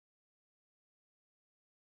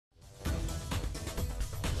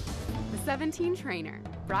17 Trainer,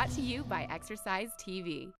 brought to you by Exercise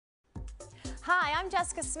TV. Hi, I'm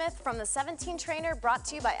Jessica Smith from the 17 Trainer, brought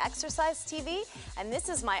to you by Exercise TV, and this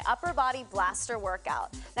is my upper body blaster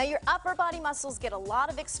workout. Now, your upper body muscles get a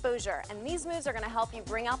lot of exposure, and these moves are going to help you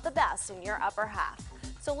bring out the best in your upper half.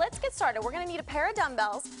 So let's get started. We're going to need a pair of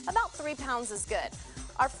dumbbells. About 3 pounds is good.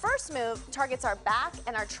 Our first move targets our back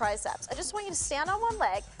and our triceps. I just want you to stand on one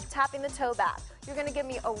leg, tapping the toe back. You're going to give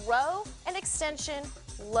me a row, an extension,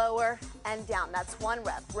 lower, and down. That's 1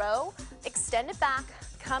 rep. Row, extend it back,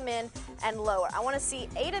 come in, and lower. I want to see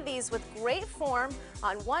 8 of these with great form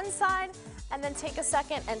on one side, and then take a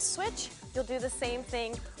second and switch. You'll do the same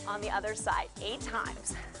thing on the other side, 8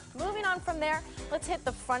 times. Moving on from there, let's hit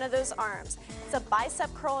the front of those arms. It's a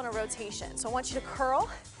bicep curl and a rotation. So I want you to curl,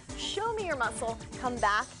 show me your muscle, come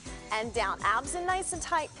back and down. Abs in nice and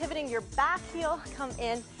tight, pivoting your back heel, come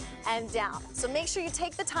in and down. So make sure you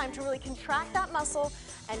take the time to really contract that muscle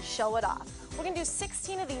and show it off. We're gonna do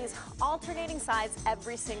 16 of these, alternating sides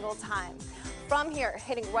every single time. From here,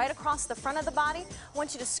 hitting right across the front of the body, I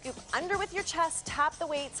want you to scoop under with your chest, tap the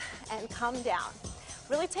weights, and come down.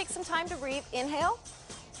 Really take some time to breathe. Inhale,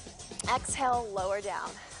 exhale, lower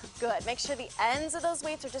down. Good. Make sure the ends of those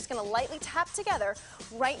weights are just gonna lightly tap together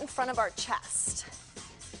right in front of our chest.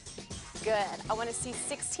 Good. I want to see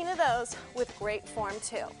 16 of those with great form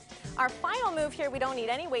too. Our final move here we don't need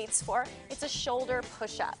any weights for. It's a shoulder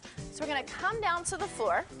push-up. So we're going to come down to the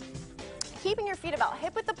floor, keeping your feet about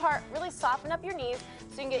hip width apart. Really soften up your knees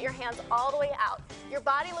so you can get your hands all the way out. Your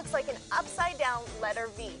body looks like an upside down letter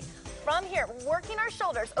V. From here, working our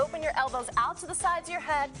shoulders, open your elbows out to the sides of your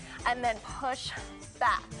head and then push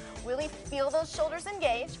back. Really feel those shoulders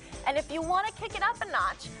engage. And if you want to kick it up a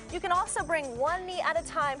notch, you can also bring one knee at a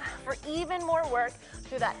time for even more work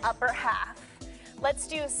through that upper half. Let's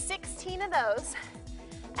do 16 of those,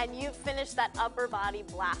 and you've finished that upper body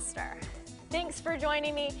blaster. Thanks for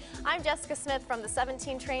joining me. I'm Jessica Smith from the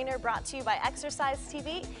 17 Trainer, brought to you by Exercise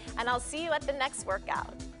TV, and I'll see you at the next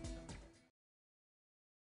workout.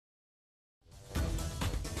 The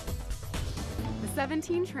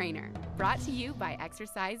 17 Trainer, brought to you by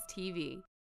Exercise TV.